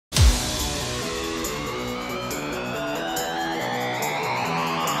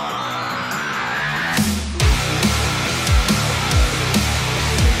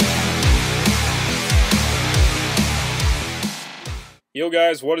Yo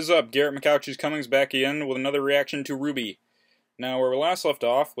guys, what is up? Garrett McCouchy's Cummings back again with another reaction to RWBY. Now, where we last left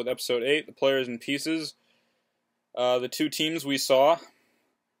off with episode 8, The Players and Pieces, the two teams we saw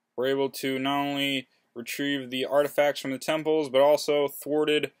were able to not only retrieve the artifacts from the temples, but also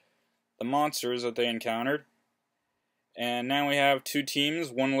thwarted the monsters that they encountered. And now we have two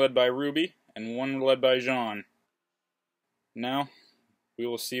teams, one led by RWBY and one led by Jean. Now, we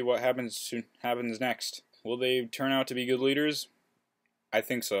will see what happens next. Will they turn out to be good leaders? I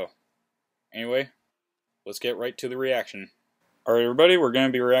think so. Anyway, let's get right to the reaction. Alright everybody, we're going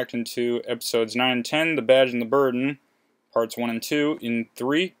to be reacting to episodes 9 and 10, The Badge and the Burden, parts 1 and 2, in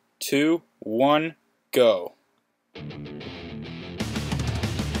 3, 2, 1, go.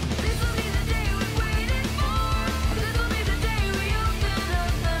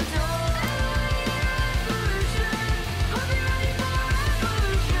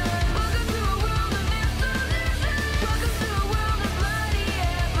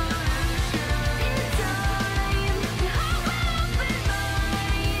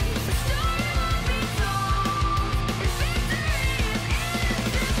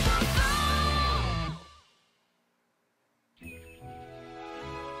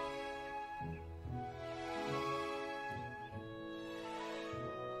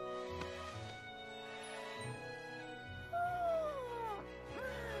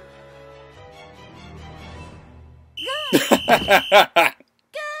 Good morning,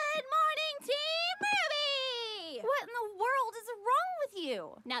 Team RWBY! What in the world is wrong with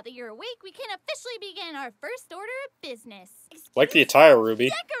you? Now that you're awake, we can officially begin our first order of business. Like the attire, RWBY.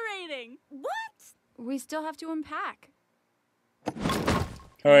 Decorating! What? We still have to unpack. Oh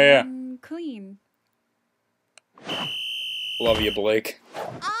yeah. Clean. Love you, Blake.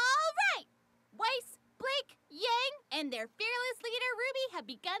 Alright! Weiss, Blake, Yang, and their fearless leader, RWBY, have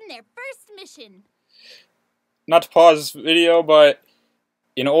begun their first mission. Not to pause this video, but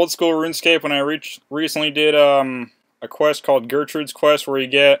in old school RuneScape, when I recently did a quest called Gertrude's Quest, where you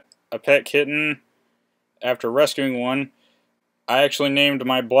get a pet kitten after rescuing one, I actually named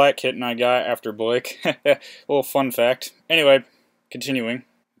my black kitten I got after Blake. A little fun fact. Anyway, continuing.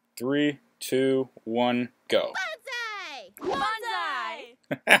 3, 2, 1, go. Bonsai!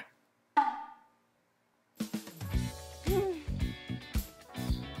 Bonsai!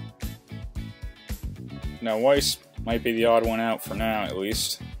 Now, Weiss might be the odd one out for now, at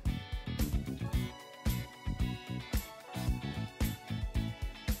least.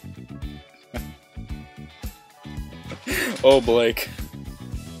 Oh, Blake.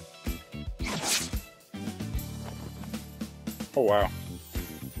 Oh, wow.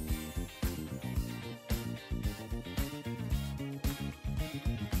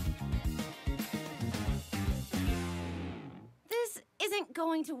 This isn't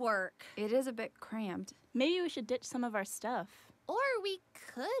going to work. It is a bit cramped. Maybe we should ditch some of our stuff. Or we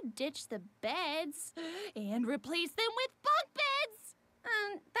could ditch the beds and replace them with bunk beds.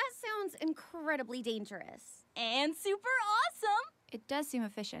 That sounds incredibly dangerous. And super awesome! It does seem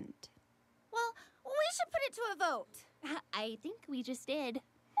efficient. Well, we should put it to a vote. I think we just did.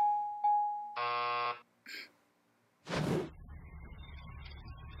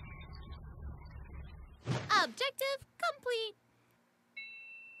 Objective complete.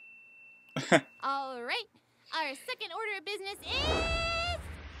 All right. Our second order of business is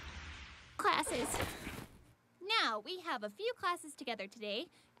classes. Now, we have a few classes together today.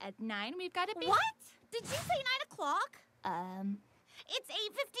 At 9, we've got to be... What? Did you say 9 o'clock? It's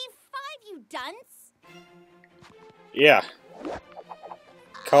 8:55, you dunce. Yeah.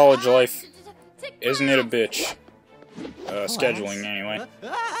 College life. Isn't it a bitch? Scheduling, anyway.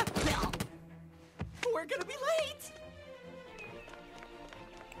 We're gonna be late!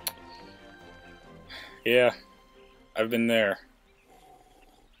 Yeah. I've been there.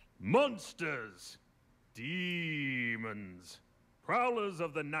 Monsters, demons, prowlers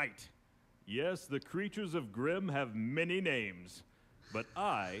of the night. Yes, the creatures of Grimm have many names, but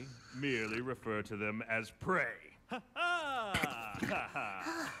I merely refer to them as prey. Ha ha! Ha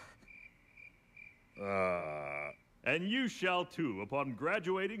ha! And you shall too upon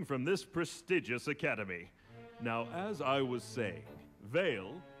graduating from this prestigious academy. Now, as I was saying,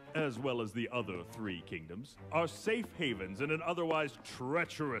 Vale, as well as the other 3 kingdoms, are safe havens in an otherwise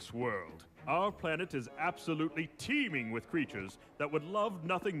treacherous world. Our planet is absolutely teeming with creatures that would love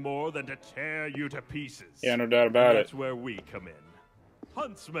nothing more than to tear you to pieces. Yeah, no doubt about it. That's where we come in.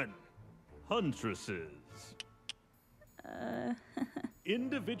 Huntsmen, huntresses.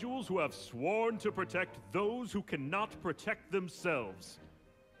 Individuals who have sworn to protect those who cannot protect themselves.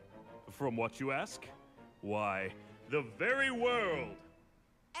 From what you ask? Why, the very world.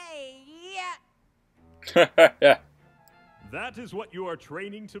 Hey, yeah. That is what you are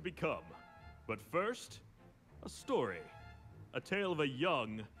training to become. But first, a story. A tale of a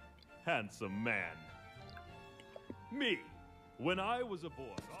young, handsome man. Me, when I was a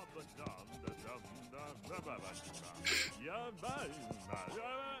boy.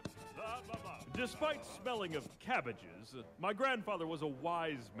 Despite smelling of cabbages, my grandfather was a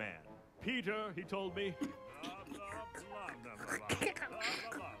wise man. Peter, he told me.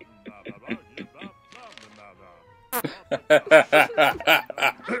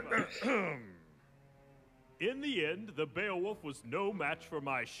 In the end, the Beowulf was no match for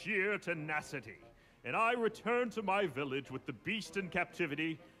my sheer tenacity, and I returned to my village with the beast in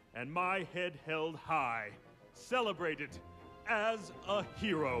captivity and my head held high, celebrated as a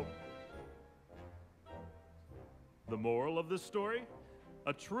hero. The moral of this story?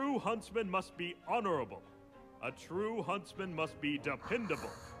 A true huntsman must be honorable. A true huntsman must be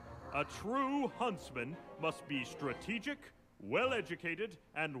dependable. A true huntsman must be strategic, well-educated,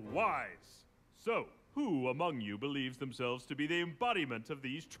 and wise. So, who among you believes themselves to be the embodiment of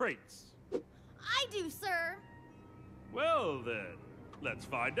these traits? I do, sir. Well then, let's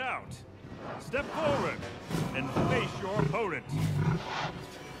find out. Step forward and face your opponent.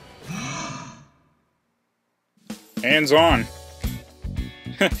 Hands on.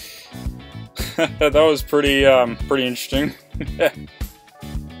 That was pretty interesting.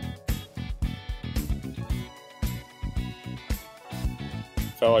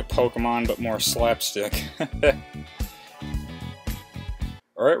 Felt like Pokemon, but more slapstick.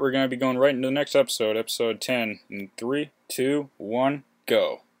 Alright, we're going to be going right into the next episode, episode 10. In 3, 2, 1,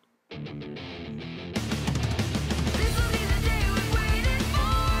 go.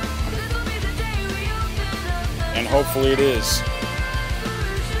 And hopefully it is.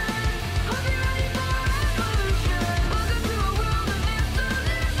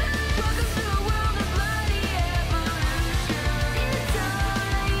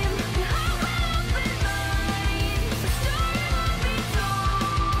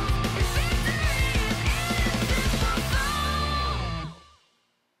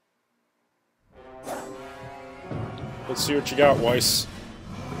 Let's see what you got, Weiss.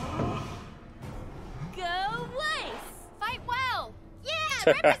 Go Weiss! Fight well! Yeah,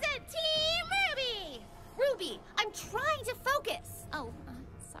 represent Team Ruby! Ruby, I'm trying to focus. Oh,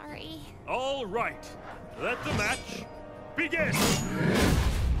 sorry. All right, let the match begin.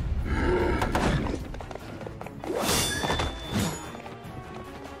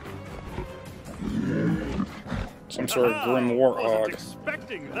 Some sort of grim Wasn't warthog.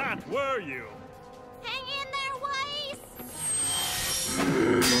 expecting that, were you? Hang in there, Weiss!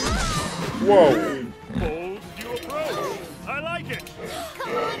 Whoa! Bold new approach. I like it.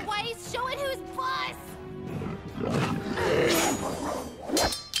 Come on, Weiss, show it who's boss!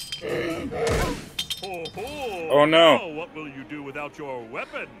 Oh, no. Now what will you do without your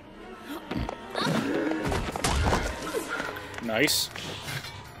weapon? Nice.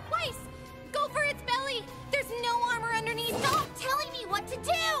 Weiss, go for its belly! There's no armor underneath! Stop telling me what to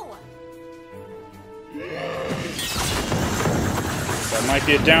do! That might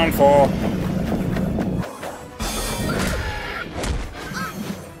be a downfall.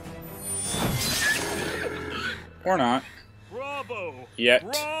 Or not. Bravo! Yet.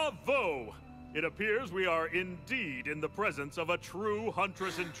 Bravo! It appears we are indeed in the presence of a true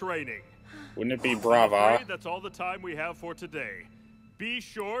huntress in training. Wouldn't it be I'm brava? afraid that's all the time we have for today. Be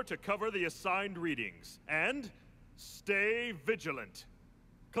sure to cover the assigned readings and stay vigilant.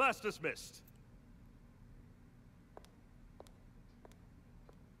 Class dismissed.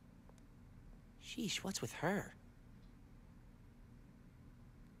 Sheesh, what's with her?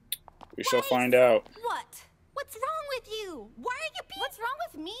 We shall find out. What? What's wrong with you? Why are you being— What's wrong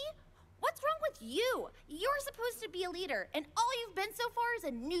with me? What's wrong with you? You're supposed to be a leader, and all you've been so far is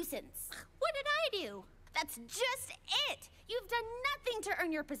a nuisance. What did I do? That's just it. You've done nothing to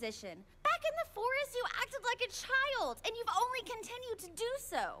earn your position. Back in the forest, you acted like a child, and you've only continued to do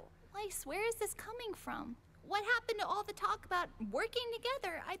so. Weiss, where is this coming from? What happened to all the talk about working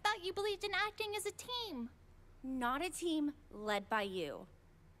together? I thought you believed in acting as a team. Not a team led by you.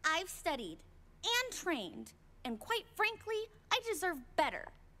 I've studied and trained, and quite frankly, I deserve better.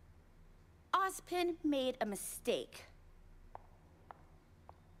 Ozpin made a mistake.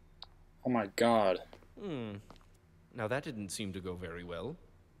 Oh my god. Now that didn't seem to go very well.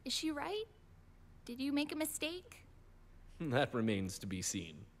 Is she right? Did you make a mistake? That remains to be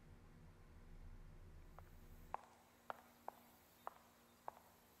seen.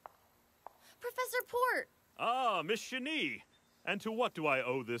 Professor Port, Ah, Miss Shani. And to what do I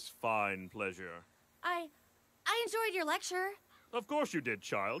owe this fine pleasure? I enjoyed your lecture. Of course you did,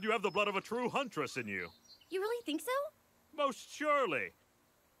 child. You have the blood of a true huntress in you. You really think so? Most surely.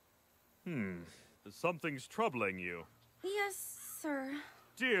 Something's troubling you. Yes, sir.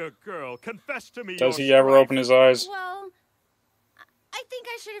 Dear girl, confess to me Does your he ever strife. open his eyes? Well, I think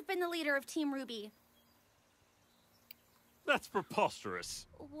I should have been the leader of Team RWBY. That's preposterous.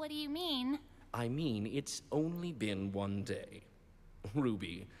 What do you mean? I mean, it's only been one day.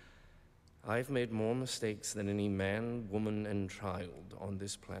 Ruby, I've made more mistakes than any man, woman, and child on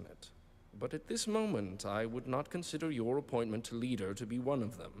this planet. But at this moment, I would not consider your appointment to leader to be one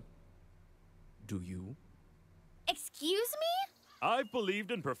of them. Do you? Excuse me? I've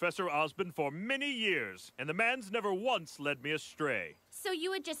believed in Professor Osborn for many years, and the man's never once led me astray. So you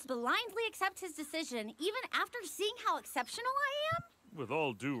would just blindly accept his decision, even after seeing how exceptional I am? With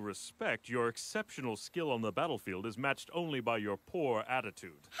all due respect, your exceptional skill on the battlefield is matched only by your poor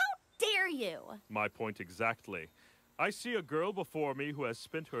attitude. How dare you? My point exactly. I see a girl before me who has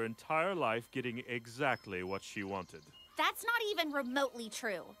spent her entire life getting exactly what she wanted. That's not even remotely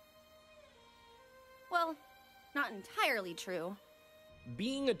true. Well, not entirely true.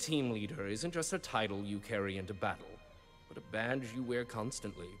 Being a team leader isn't just a title you carry into battle, but a badge you wear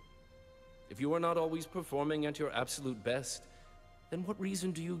constantly. If you are not always performing at your absolute best, then what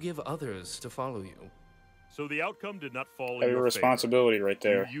reason do you give others to follow you? So the outcome did not fall in Heavy your responsibility right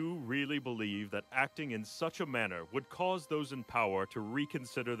there. favor. Do you really believe that acting in such a manner would cause those in power to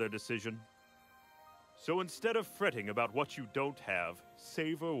reconsider their decision? So instead of fretting about what you don't have,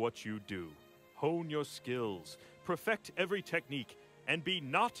 savor what you do. Hone your skills, perfect every technique, and be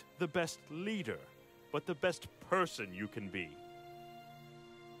not the best leader, but the best person you can be.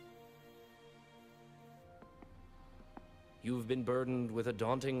 You've been burdened with a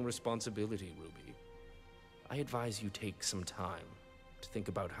daunting responsibility, Ruby. I advise you take some time to think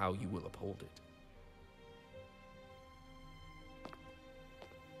about how you will uphold it.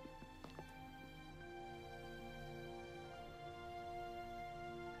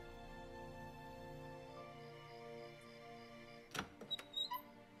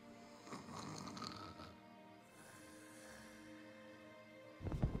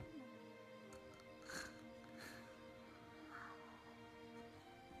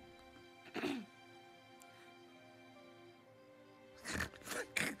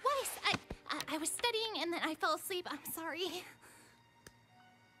 I was studying and then I fell asleep. I'm sorry.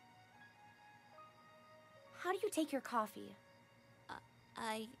 How do you take your coffee?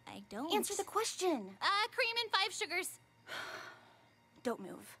 I don't. Answer the question. Cream and 5 sugars. Don't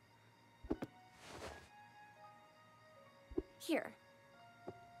move. Here.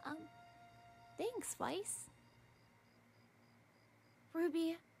 Thanks, Weiss.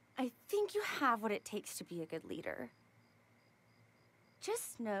 Ruby, I think you have what it takes to be a good leader.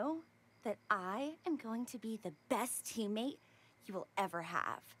 Just know that I am going to be the best teammate you will ever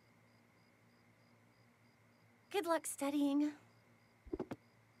have. Good luck studying.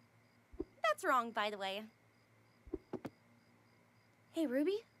 That's wrong, by the way. Hey,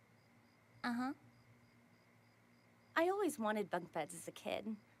 Ruby? Uh-huh. I always wanted bunk beds as a kid.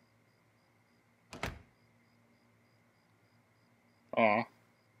 Aw.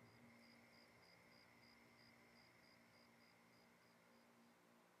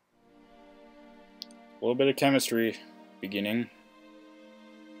 A little bit of chemistry beginning.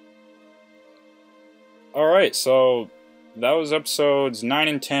 Alright, so that was episodes 9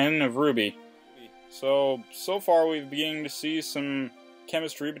 and 10 of RWBY. So far we've beginning to see some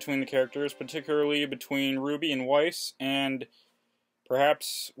chemistry between the characters, particularly between Ruby and Weiss, and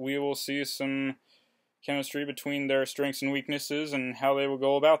perhaps we will see some chemistry between their strengths and weaknesses and how they will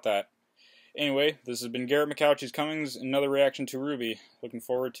go about that. Anyway, this has been Garrett McCouchy's Cummings, another reaction to RWBY. Looking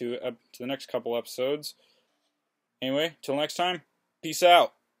forward to the next couple episodes. Anyway, till next time, peace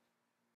out.